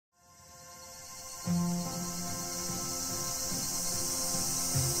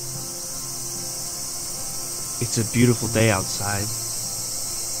It's a beautiful day outside.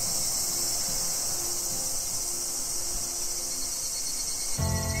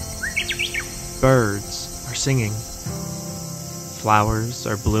 Birds are singing. Flowers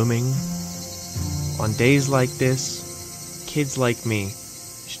are blooming. On days like this, kids like me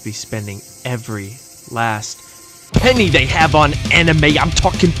should be spending every last penny they have on anime. I'm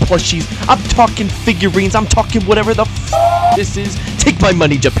talking plushies, I'm talking figurines, I'm talking whatever the f this is. Take my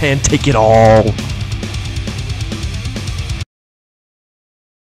money, Japan, take it all.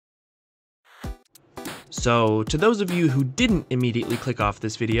 So, to those of you who didn't immediately click off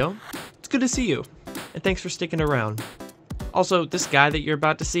this video, it's good to see you, and thanks for sticking around. Also, this guy that you're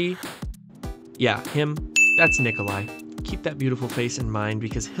about to see, yeah, him, that's Nikolai. Keep that beautiful face in mind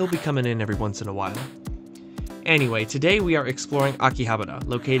because he'll be coming in every once in a while. Anyway, today we are exploring Akihabara,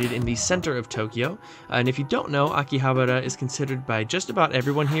 located in the center of Tokyo, and if you don't know, Akihabara is considered by just about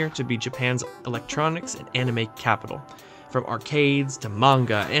everyone here to be Japan's electronics and anime capital. From arcades to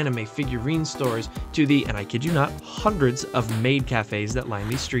manga, anime figurine stores, to the, and I kid you not, hundreds of maid cafes that line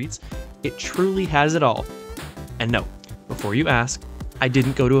these streets, it truly has it all. And no, before you ask, I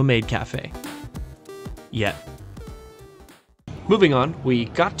didn't go to a maid cafe. Yet. Moving on, we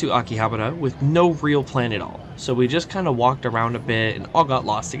got to Akihabara with no real plan at all, so we just kind of walked around a bit and all got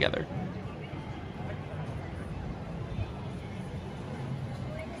lost together.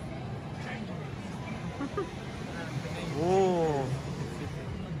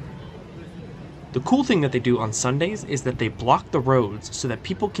 The cool thing that they do on Sundays is that they block the roads so that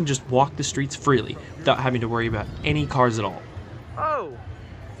people can just walk the streets freely without having to worry about any cars at all. Oh,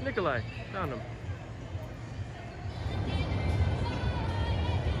 it's Nikolai. Found him.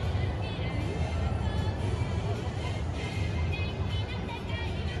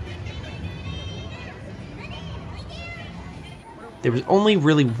 There was only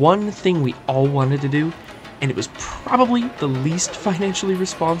really one thing we all wanted to do, and it was probably the least financially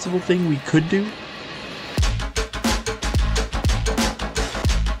responsible thing we could do.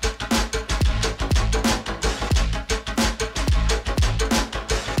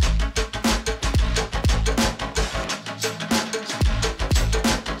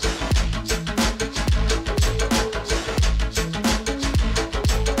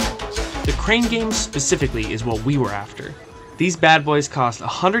 The crane game specifically is what we were after. These bad boys cost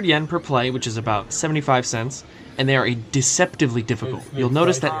 100 yen per play, which is about 75 cents, and they are deceptively difficult. You'll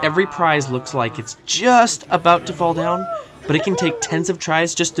notice that every prize looks like it's just about to fall down, but it can take tens of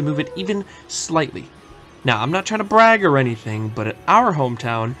tries just to move it even slightly. Now, I'm not trying to brag or anything, but at our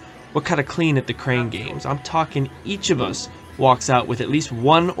hometown, we're kind of clean at the crane games. I'm talking each of us walks out with at least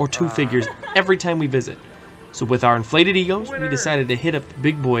 1 or 2 figures every time we visit. So with our inflated egos, we decided to hit up the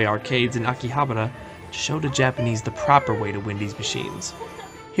big boy arcades in Akihabara to show the Japanese the proper way to win these machines.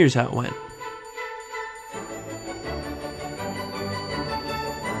 Here's how it went.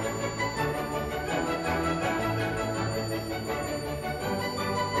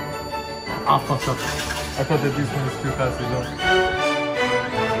 Ah, fucked up. I thought that this one was too fast as well.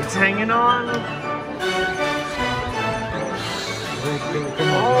 It's hanging on! Come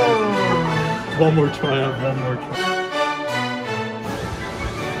on. Oh. One more try, one more try.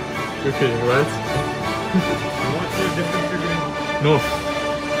 Okay, right? What's the difference you're doing? No.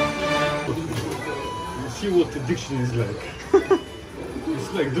 You see what addiction is like. It's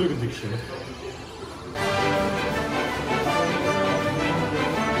like drug addiction.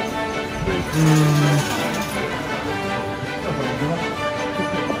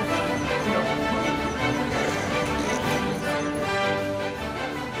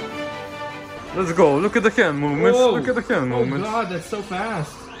 Let's go. Look at the hand movements. Whoa. Look at the hand movements. Oh god, that's so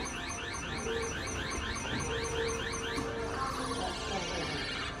fast.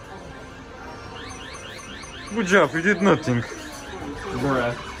 Good job, you did nothing.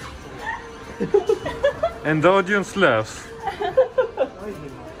 Bruh. And the audience laughs.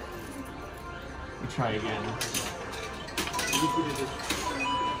 We'll try again.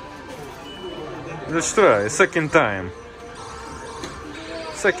 Let's try, second time.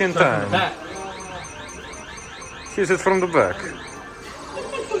 Second time. Hit it from the back.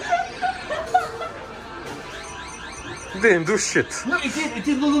 Didn't do shit. No, it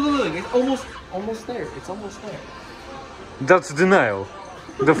did, look, it's almost there, it's almost there. That's denial.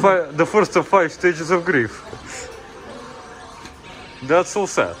 The first of 5 stages of grief. That's all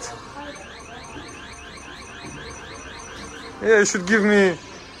sad. Yeah, you should give me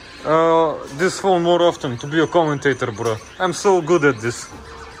this phone more often to be a commentator, bro. I'm so good at this.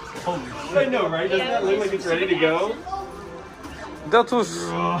 Holy shit. I know, right? Doesn't that look like it's ready to go? That was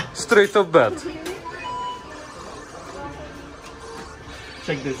straight up bad.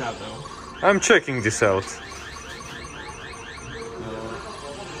 Check this out, though. I'm checking this out.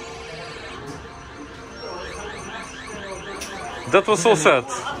 That was so sad.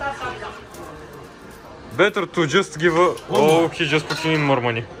 Better to just give a... Oh, he just put in more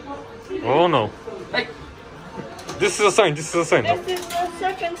money. Oh no. Hey. This is a sign, this is a sign. This is the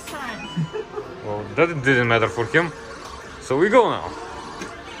second sign. Well, that didn't matter for him. So we go now.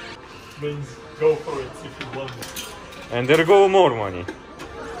 Means go for it if you want it. And there go more money.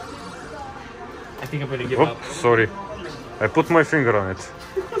 I think I'm gonna give Oh, up. sorry. I put my finger on it.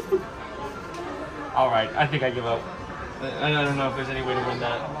 Alright, I think I give up. I don't know if there's any way to win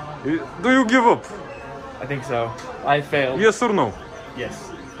that. Do you give up? I think so. I failed. Yes or no?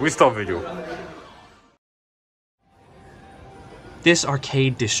 Yes. We stop video. This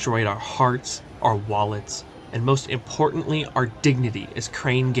arcade destroyed our hearts, our wallets, and most importantly, our dignity as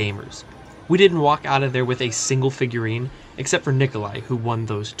Crane gamers. We didn't walk out of there with a single figurine, except for Nikolai, who won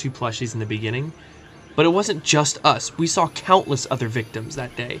those 2 plushies in the beginning. But it wasn't just us. We saw countless other victims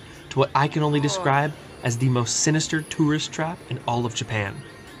that day to what I can only describe as the most sinister tourist trap in all of Japan.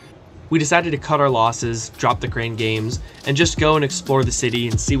 We decided to cut our losses, drop the Crane games, and just go and explore the city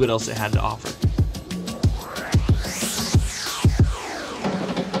and see what else it had to offer.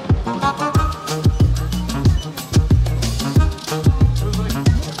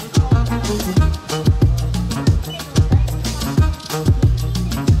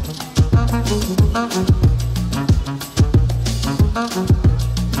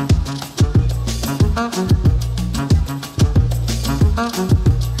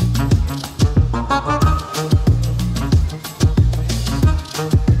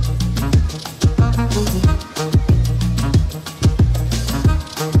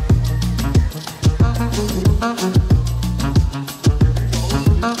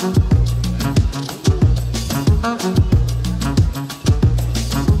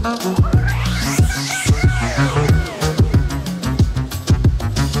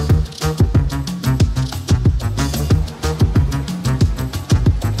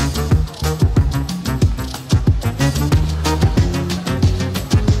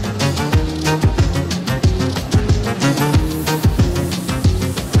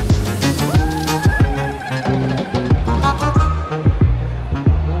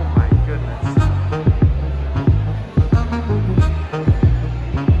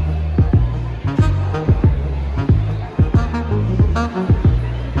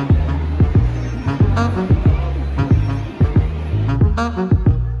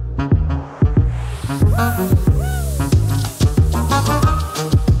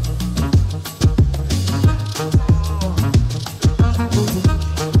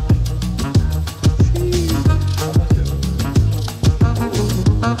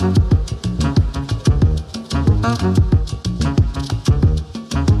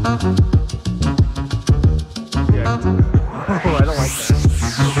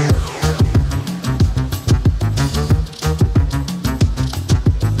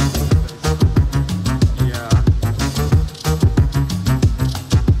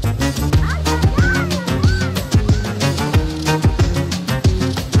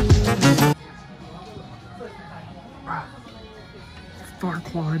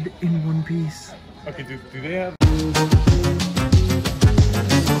 Farquad in one piece. Okay, do they have...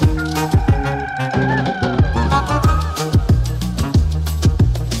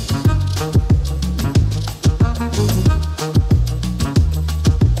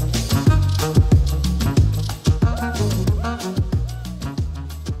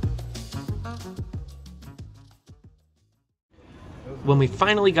 When we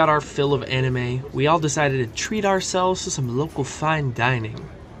finally got our fill of anime, we all decided to treat ourselves to some local fine dining.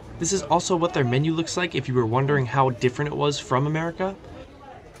 This is also what their menu looks like if you were wondering how different it was from America.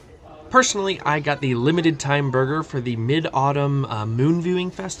 Personally, I got the limited time burger for the Mid-Autumn Moon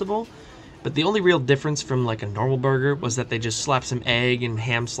Viewing Festival, but the only real difference from like a normal burger was that they just slapped some egg and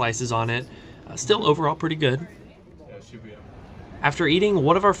ham slices on it. Still overall pretty good. After eating,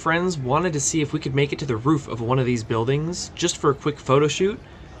 one of our friends wanted to see if we could make it to the roof of one of these buildings just for a quick photo shoot.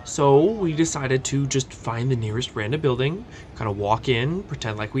 So we decided to just find the nearest random building, kind of walk in,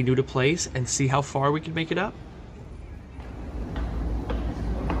 pretend like we knew the place, and see how far we could make it up.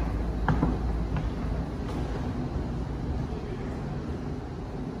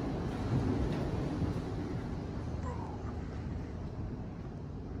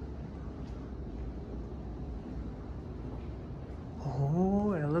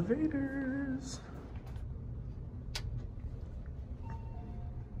 Oh, elevators.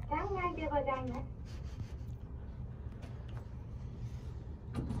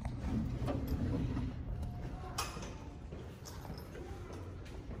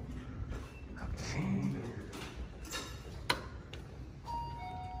 Okay.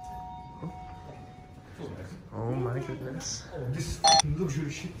 Oh my my goodness. Oh, this is fucking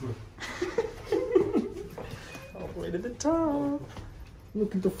luxury shit, bro. All the way to the top.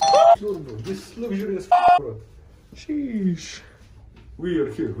 Look at the floor, bro. This is luxurious, bro. Sheesh. We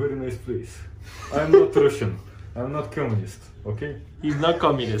are here, very nice place. I'm not Russian. I'm not communist, okay? He's not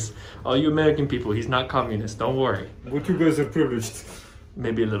communist. All you American people, he's not communist. Don't worry. But you guys are privileged.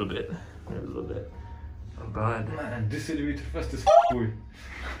 Maybe a little bit. Maybe a little bit. Oh God. Man, this elevator fast as boy.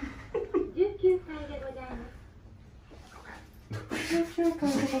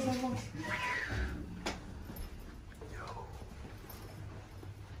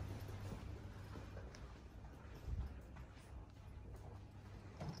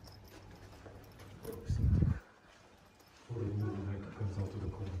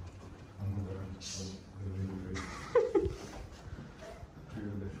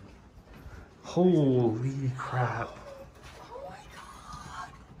 Holy crap. Oh my God.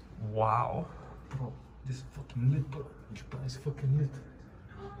 Wow. Bro, this is fucking lit, bro. Japan is fucking lit.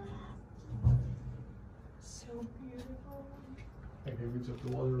 So beautiful. I can reach up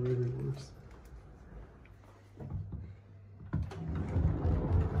the water really works.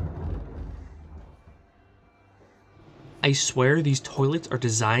 I swear these toilets are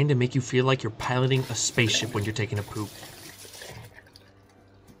designed to make you feel like you're piloting a spaceship when you're taking a poop.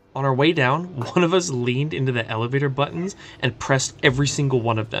 On our way down, one of us leaned into the elevator buttons and pressed every single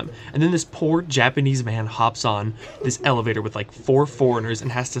one of them. And then this poor Japanese man hops on this elevator with like 4 foreigners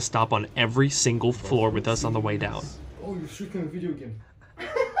and has to stop on every single floor with us on the way down. Oh, you're shooting a video game.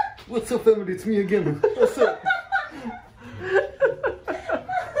 What's up, family? It's me again. What's up?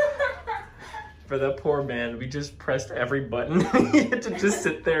 For that poor man, we just pressed every button. He had to just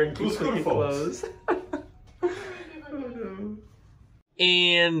sit there and keep clicking close.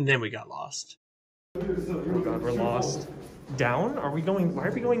 And then we got lost. Oh God, we're lost. Down? Are we going? Why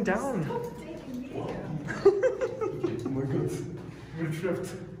are we going down? Oh my God. We're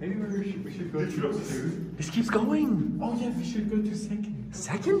trapped. Maybe we should go to upstairs. This keeps going. Oh yeah, we should go to second.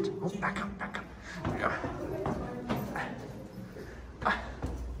 Second? Oh, back up, back up. Yeah.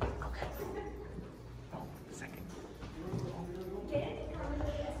 Okay. Oh, second.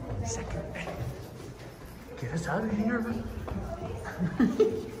 Second. Get us out of here.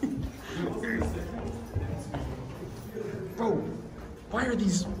 Bro, why are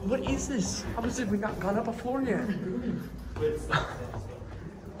these? What is this? How is it we not gone up a floor yet?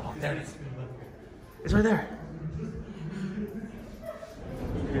 Oh, there it is. It's right there.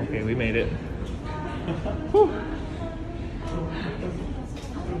 Okay, we made it. Whew.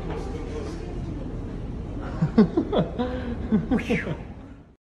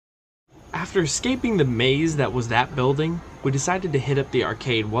 After escaping the maze that was that building, we decided to hit up the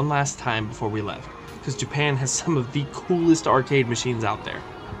arcade one last time before we left, because Japan has some of the coolest arcade machines out there.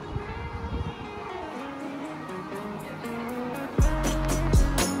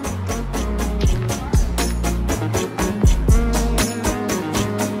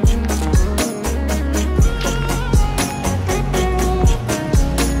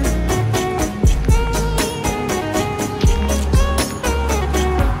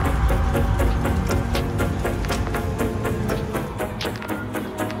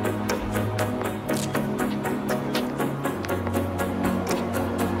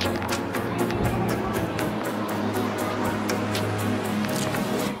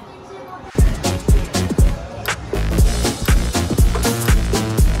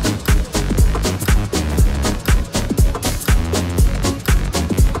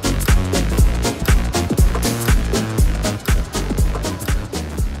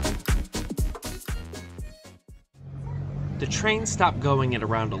 The train stopped going at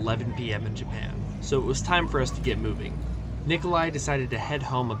around 11 p.m. in Japan, so it was time for us to get moving. Nikolai decided to head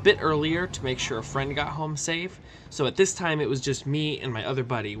home a bit earlier to make sure a friend got home safe, so at this time it was just me and my other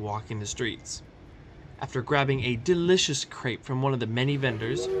buddy walking the streets. After grabbing a delicious crepe from one of the many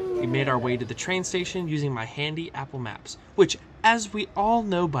vendors, we made our way to the train station using my handy Apple Maps, which, as we all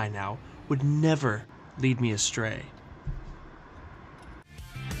know by now, would never lead me astray.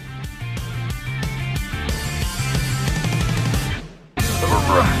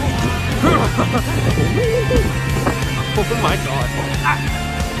 Oh my God.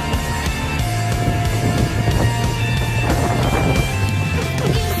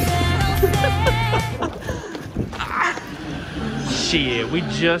 Shit, we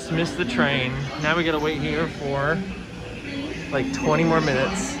just missed the train. Now we gotta wait here for like 20 more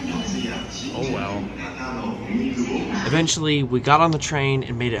minutes. Oh well. Eventually, we got on the train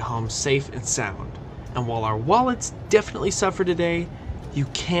and made it home safe and sound. And while our wallets definitely suffer today, you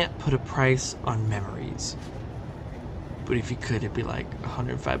can't put a price on memories. But if you could, it'd be like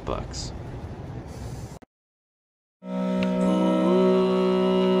 $105.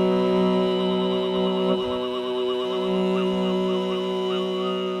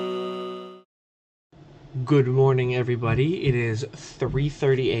 Good morning, everybody. It is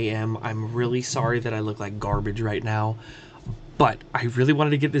 3:30 a.m. I'm really sorry that I look like garbage right now, but I really wanted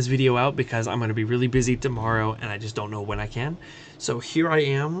to get this video out because I'm going to be really busy tomorrow and I just don't know when I can. So here I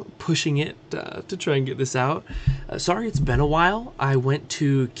am pushing it to try and get this out. Sorry it's been a while. I went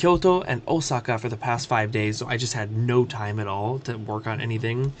to Kyoto and Osaka for the past 5 days, so I just had no time at all to work on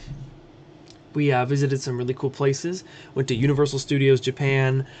anything. We visited some really cool places. Went to Universal Studios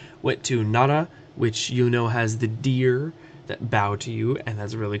Japan, went to Nara, which has the deer that bow to you, and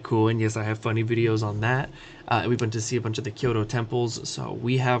that's really cool. And yes, I have funny videos on that. We went to see a bunch of the Kyoto temples, so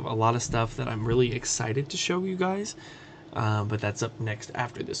we have a lot of stuff that I'm really excited to show you guys. But that's up next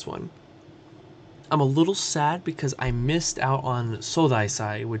after this one. I'm a little sad because I missed out on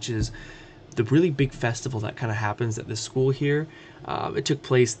Sodaisai, which is the really big festival that kind of happens at this school here. It took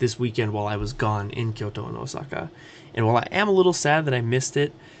place this weekend while I was gone in Kyoto and Osaka. And while I am a little sad that I missed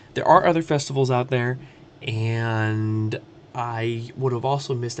it, there are other festivals out there, and I would have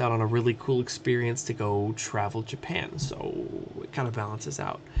also missed out on a really cool experience to go travel Japan, so it kind of balances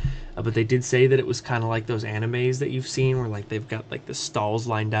out. But they did say that it was kind of like those animes that you've seen where like they've got like the stalls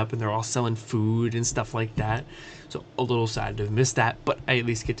lined up and they're all selling food and stuff like that. So a little sad to have missed that, but I at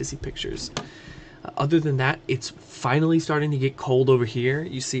least get to see pictures. Other than that, it's finally starting to get cold over here.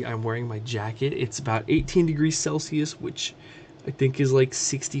 You see I'm wearing my jacket. It's about 18 degrees Celsius, which I think is like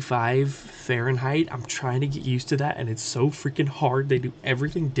 65 Fahrenheit. I'm trying to get used to that, and it's so freaking hard. They do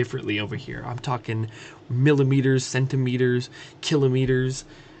everything differently over here. I'm talking millimeters, centimeters, kilometers,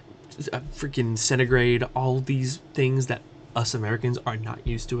 freaking centigrade, all these things that us Americans are not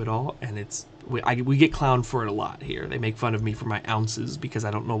used to at all, and we get clowned for it a lot here. They make fun of me for my ounces because I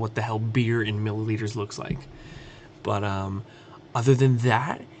don't know what the hell beer in milliliters looks like. But other than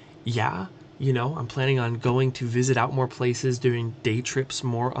that, yeah, I'm planning on going to visit out more places, doing day trips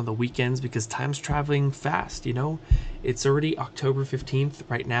more on the weekends because time's traveling fast, It's already October 15th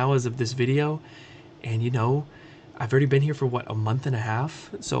right now as of this video, and I've already been here for a month and a half,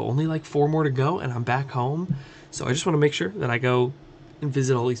 so only like 4 more to go and I'm back home. So I just want to make sure that I go and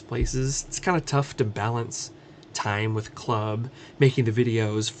visit all these places. It's kind of tough to balance time with club, making the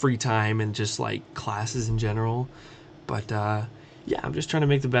videos, free time, and just like classes in general. But yeah, I'm just trying to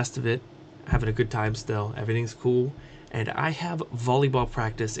make the best of it, having a good time still. Everything's cool, and I have volleyball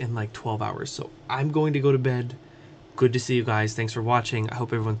practice in like 12 hours, so I'm going to go to bed. Good to see you guys. Thanks for watching. I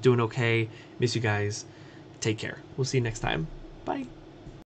hope everyone's doing okay. Miss you guys. Take care. We'll see you next time. Bye.